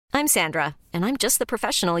I'm Sandra, and I'm just the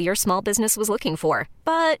professional your small business was looking for.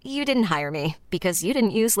 But you didn't hire me because you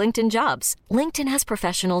didn't use LinkedIn Jobs. LinkedIn has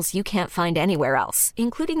professionals you can't find anywhere else,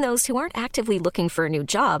 including those who aren't actively looking for a new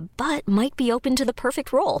job, but might be open to the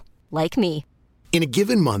perfect role, like me. In a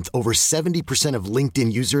given month, over 70% of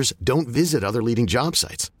LinkedIn users don't visit other leading job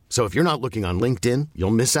sites. So if you're not looking on LinkedIn,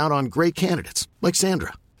 you'll miss out on great candidates like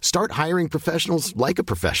Sandra. Start hiring professionals like a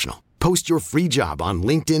professional. Post your free job on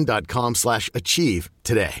linkedin.com/achieve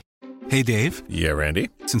today. Hey, Dave. Yeah, Randy.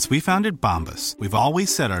 Since we founded Bombas, we've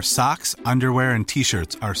always said our socks, underwear, and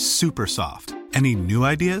T-shirts are super soft. Any new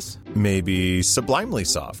ideas? Maybe sublimely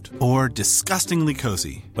soft. Or disgustingly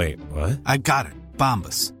cozy. Wait, what? I got it.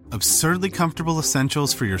 Bombas. Absurdly comfortable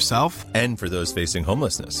essentials for yourself and for those facing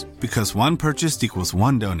homelessness. Because one purchased equals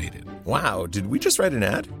one donated. Wow, did we just write an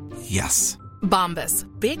ad? Yes. Bombas.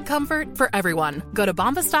 Big comfort for everyone. Go to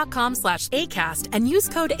bombas.com/ACAST and use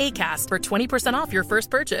code ACAST for 20% off your first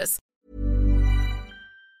purchase.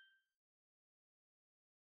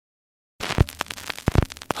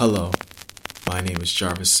 Hello, my name is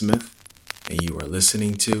Jarvis Smith, and you are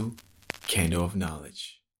listening to Candle of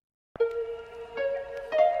Knowledge.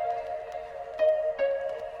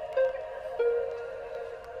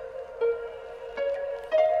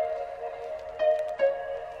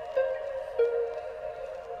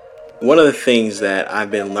 One of the things that I've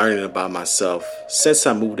been learning about myself since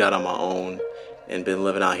I moved out on my own and been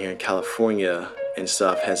living out here in California and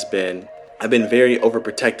stuff has been, I've been very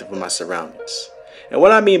overprotective of my surroundings. And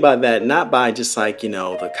what I mean by that, not by just like,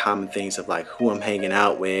 the common things of like who I'm hanging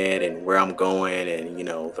out with and where I'm going and,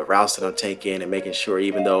 the routes that I'm taking and making sure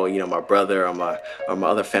even though, my brother or my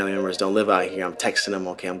other family members don't live out here, I'm texting them,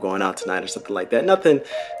 okay, I'm going out tonight or something like that. Nothing,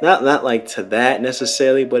 not like to that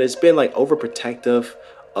necessarily, but it's been like overprotective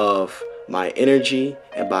of my energy.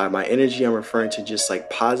 And by my energy, I'm referring to just like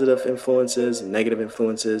positive influences and negative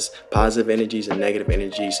influences, positive energies and negative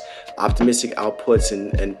energies, optimistic outputs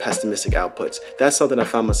and pessimistic outputs. That's something I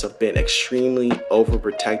found myself being extremely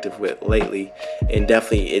overprotective with lately. And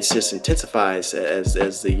definitely it's just intensifies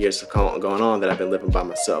as the years have gone on that I've been living by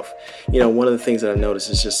myself. One of the things that I've noticed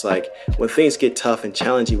is just like when things get tough and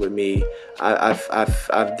challenging with me, I've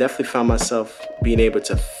definitely found myself being able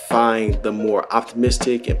to find the more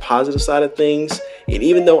optimistic and positive side of things. And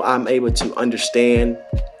even though I'm able to understand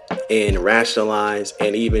and rationalize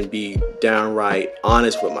and even be downright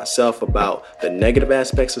honest with myself about the negative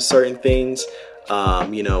aspects of certain things,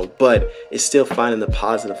 but it's still finding the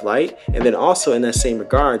positive light. And then also in that same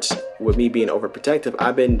regards, with me being overprotective,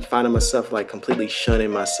 I've been finding myself like completely shunning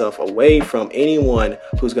myself away from anyone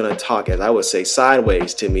who's going to talk, as I would say,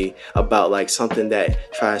 sideways to me about like something that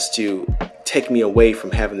tries to take me away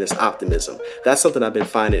from having this optimism. That's something I've been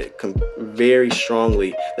finding very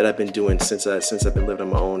strongly that I've been doing since I've been living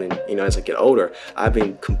on my own. And, as I get older, I've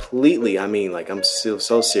been completely, I'm still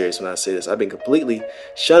so serious when I say this, I've been completely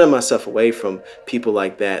shunning myself away from people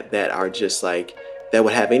like that are just like, that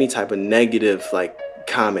would have any type of negative, like,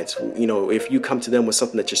 comments. If you come to them with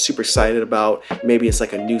something that you're super excited about, maybe it's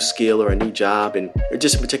like a new skill or a new job, and or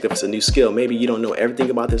just in particular if it's a new skill, maybe you don't know everything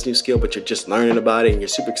about this new skill, but you're just learning about it and you're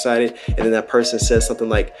super excited, and then that person says something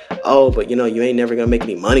like, oh, but you ain't never gonna make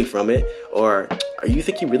any money from it, or you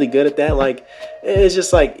think you're really good at that? Like, it's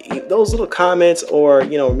just like those little comments, or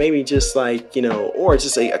maybe just like or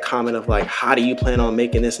just a comment of like, how do you plan on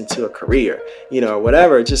making this into a career, or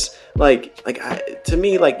whatever. Just to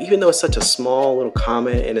me, like, even though it's such a small little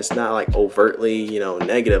comment and it's not like overtly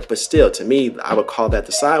negative, but still to me I would call that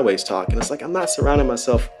the sideways talk. And it's like I'm not surrounding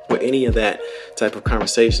myself with any of that type of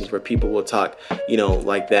conversations where people will talk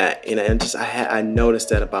like that. And I noticed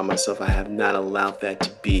that about myself. I have not allowed that to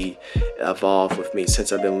be evolved with me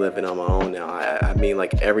since I've been living on my own now. I mean,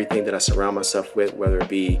 like, everything that I surround myself with, whether it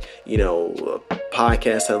be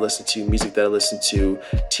podcasts that I listen to, music that I listen to,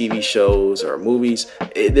 TV shows or movies,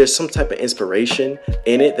 there's some type of inspiration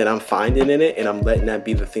in it that I'm finding in it, and I'm letting that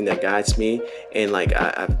be the thing that guides me. And like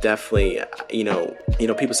I've definitely,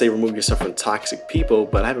 people say remove yourself from toxic people,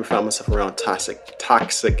 but I haven't found myself around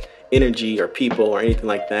toxic energy or people or anything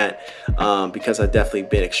like that, because I've definitely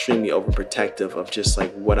been extremely overprotective of just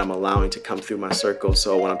like what I'm allowing to come through my circle.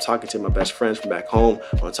 So when I'm talking to my best friends from back home,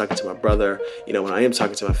 when I'm talking to my brother, when I am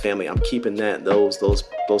talking to my family, I'm keeping those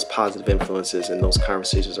positive influences and those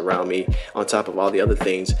conversations around me on top of all the other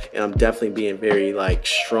things. And I'm definitely being very like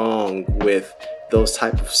strong with those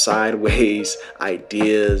type of sideways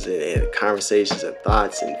ideas and conversations and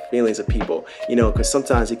thoughts and feelings of people, because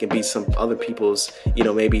sometimes it can be some other people's,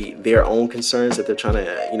 maybe their own concerns that they're trying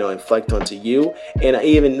to, inflict onto you. And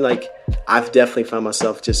I've definitely found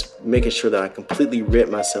myself just making sure that I completely rid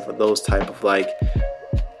myself of those type of like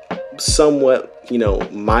somewhat,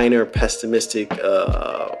 minor pessimistic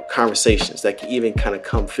conversations that can even kind of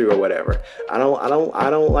come through or whatever. I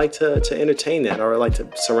don't like to entertain that, or like to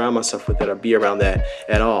surround myself with it or be around that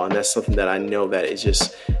at all. And that's something that I know that it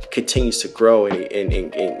just continues to grow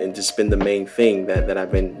and just been the main thing that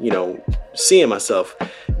I've been, seeing myself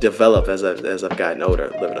develop as I've gotten older,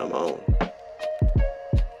 living on my own.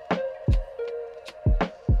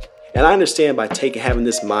 And I understand by having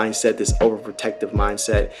this mindset, this overprotective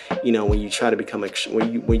mindset, when you try to become,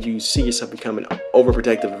 when you see yourself becoming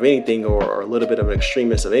overprotective of anything or a little bit of an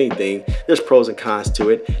extremist of anything, there's pros and cons to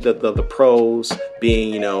it. The pros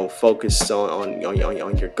being, focused on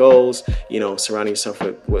your goals, surrounding yourself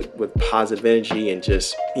with positive energy and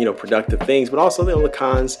just, productive things. But also, the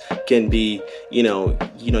cons can be,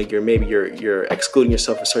 you're excluding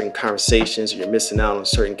yourself from certain conversations, or you're missing out on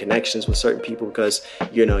certain connections with certain people because,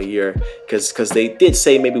 because they did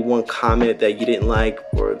say maybe one comment that you didn't like,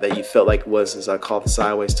 or that you felt like was, as I call it,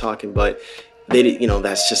 sideways talking, but they did,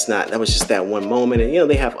 that was just that one moment. And,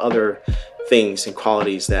 they have other things and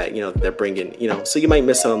qualities that, they're bringing, so you might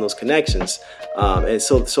miss out on those connections. And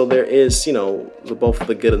so there is, both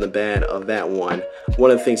the good and the bad of that one. One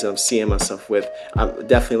of the things that I'm seeing myself with, I'm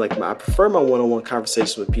definitely I prefer my one-on-one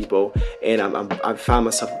conversations with people. And I find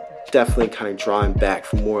myself definitely kind of drawing back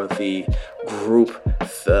from more of the group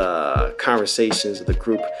conversations, the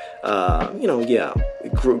group,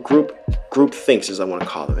 group thinks, as I want to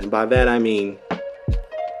call them. And by that, I mean,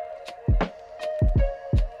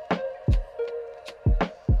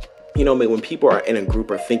 when people are in a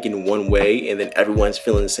group are thinking one way and then everyone's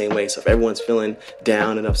feeling the same way. So if everyone's feeling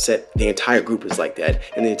down and upset, the entire group is like that.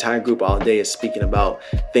 And the entire group all day is speaking about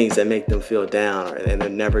things that make them feel down, and they're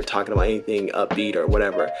never talking about anything upbeat or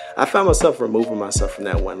whatever. I found myself removing myself from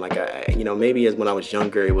that one. Maybe as when I was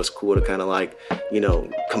younger, it was cool to kind of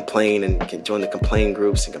complain and join the complain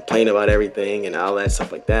groups and complain about everything and all that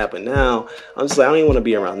stuff like that. But now I'm just I don't even want to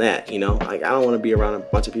be around that, I don't want to be around a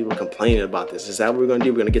bunch of people complaining about this. Is that what we're going to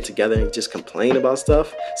do? We're going to get together and just complain about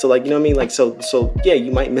stuff. So so yeah,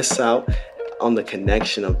 you might miss out on the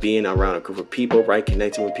connection of being around a group of people, right?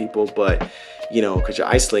 Connecting with people, but because you're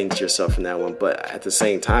isolating yourself from that one. But at the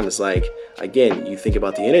same time, it's again, you think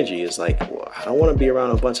about the energy. It's I don't want to be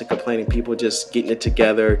around a bunch of complaining people just getting it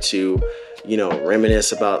together to,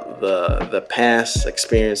 reminisce about the past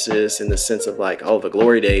experiences, in the sense of the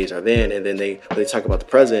glory days are then, and then when they talk about the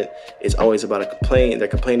present, it's always about a complaint. They're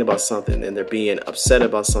complaining about something, and they're being upset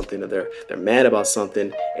about something, or they're mad about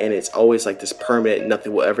something, and it's always this permanent,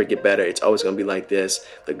 nothing will ever get better. It's always going to be like this.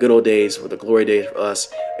 The good old days were the glory days for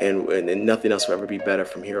us, and nothing else will ever be better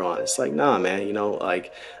from here on. It's nah, man,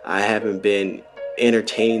 I haven't been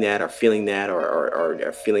entertaining that or feeling that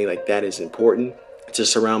or feeling like that is important to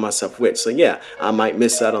surround myself with. So yeah, I might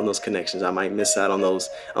miss out on those connections. I might miss out on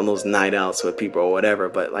those night outs with people or whatever.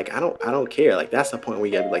 But I don't care. That's the point where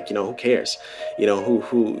you gotta be who cares?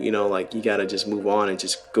 Who you gotta just move on and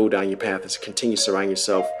just go down your path and continue surrounding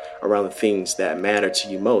yourself around the things that matter to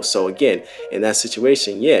you most. So again, in that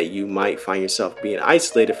situation, yeah, you might find yourself being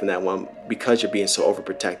isolated from that one because you're being so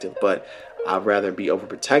overprotective. But I'd rather be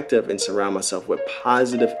overprotective and surround myself with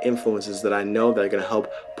positive influences that I know that are going to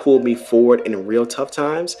help pull me forward in real tough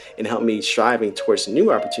times and help me striving towards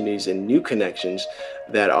new opportunities and new connections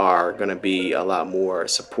that are going to be a lot more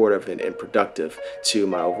supportive and productive to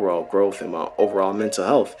my overall growth and my overall mental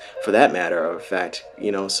health, for that matter of fact.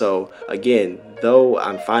 So again, though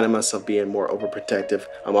I'm finding myself being more overprotective,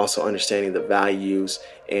 I'm also understanding the values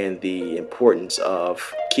and the importance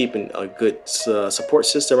of keeping a good support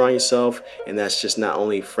system around yourself. And that's just not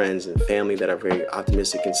only friends and family that are very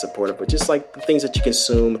optimistic and supportive, but just the things that you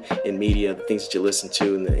consume in media, the things that you listen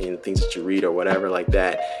to, and the things that you read or whatever like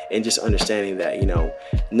that. And just understanding that,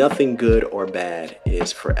 nothing good or bad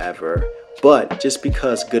is forever. But just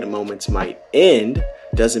because good moments might end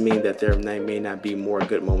doesn't mean that there may not be more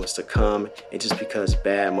good moments to come. And just because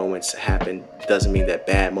bad moments happen doesn't mean that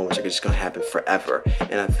bad moments are just going to happen forever.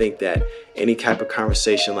 And I think that any type of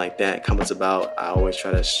conversation like that comes about, I always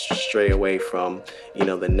try to stray away from,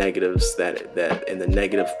 the negatives that and the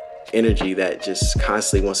negative energy that just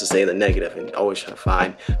constantly wants to stay in the negative, and always try to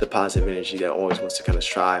find the positive energy that always wants to kind of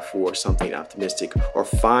strive for something optimistic, or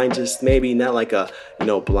find just maybe not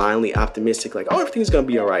a blindly optimistic, everything's gonna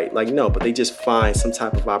be all right, no, but they just find some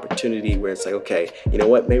type of opportunity where it's okay,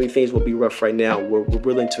 what, maybe things will be rough right now, we're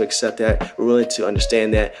willing to accept that, we're willing to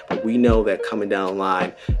understand that, but we know that coming down the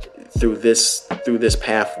line through this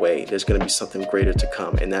pathway, there's going to be something greater to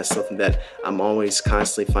come. And that's something that I'm always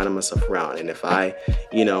constantly finding myself around. And if I,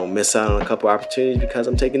 miss out on a couple opportunities because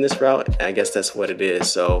I'm taking this route, I guess that's what it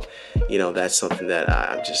is. So, that's something that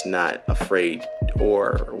I'm just not afraid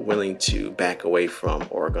or willing to back away from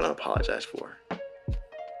or going to apologize for.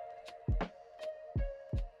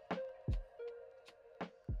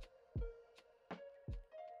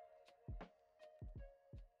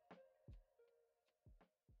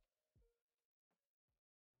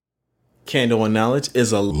 Candle and Knowledge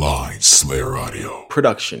is a Line Slayer Audio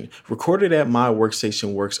production recorded at My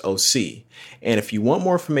Workstation Works OC. And if you want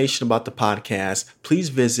more information about the podcast, please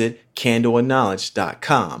visit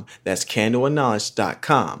candleandknowledge.com. That's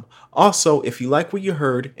candleandknowledge.com. Also, if you like what you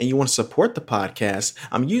heard and you want to support the podcast,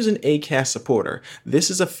 I'm using Acast Supporter. This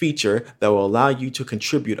is a feature that will allow you to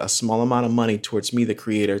contribute a small amount of money towards me, the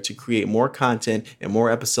creator, to create more content and more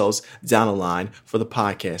episodes down the line for the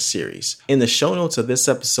podcast series. In the show notes of this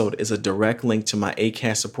episode is a direct link to my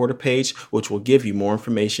Acast Supporter page, which will give you more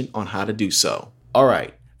information on how to do so. All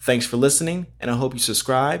right, thanks for listening, and I hope you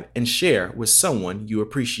subscribe and share with someone you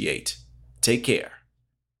appreciate. Take care.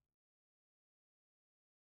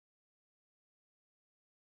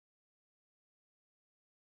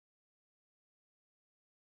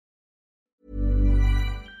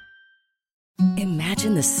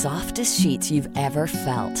 Imagine the softest sheets you've ever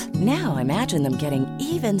felt. Now imagine them getting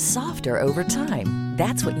even softer over time.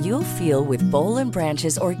 That's what you'll feel with Boll &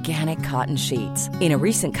 Branch's organic cotton sheets. In a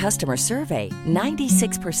recent customer survey,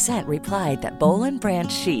 96% replied that Boll &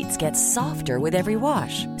 Branch sheets get softer with every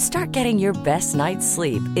wash. Start getting your best night's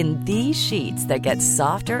sleep in these sheets that get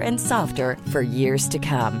softer and softer for years to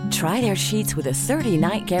come. Try their sheets with a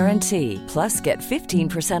 30-night guarantee. Plus, get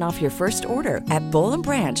 15% off your first order at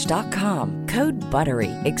bollandbranch.com. Code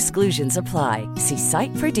BUTTERY. Exclusions apply. See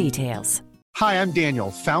site for details. Hi, I'm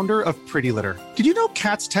Daniel, founder of Pretty Litter. Did you know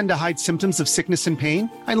cats tend to hide symptoms of sickness and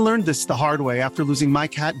pain? I learned this the hard way after losing my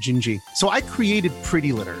cat, Gingy. So I created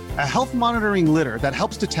Pretty Litter, a health monitoring litter that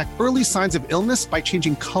helps detect early signs of illness by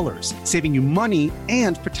changing colors, saving you money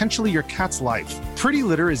and potentially your cat's life. Pretty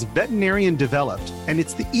Litter is veterinarian developed, and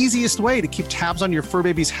it's the easiest way to keep tabs on your fur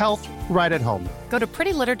baby's health right at home. Go to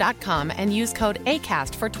prettylitter.com and use code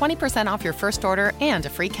ACAST for 20% off your first order and a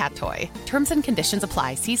free cat toy. Terms and conditions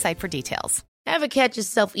apply. See site for details. Ever catch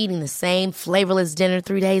yourself eating the same flavorless dinner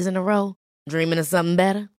 3 days in a row? Dreaming of something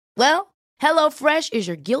better? Well, HelloFresh is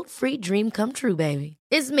your guilt-free dream come true, baby.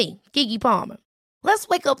 It's me, Keke Palmer. Let's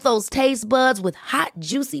wake up those taste buds with hot,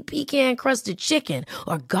 juicy pecan-crusted chicken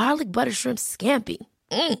or garlic butter shrimp scampi.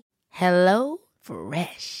 Hello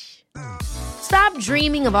Fresh. Stop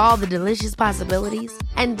dreaming of all the delicious possibilities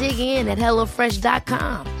and dig in at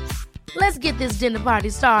HelloFresh.com. Let's get this dinner party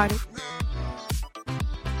started.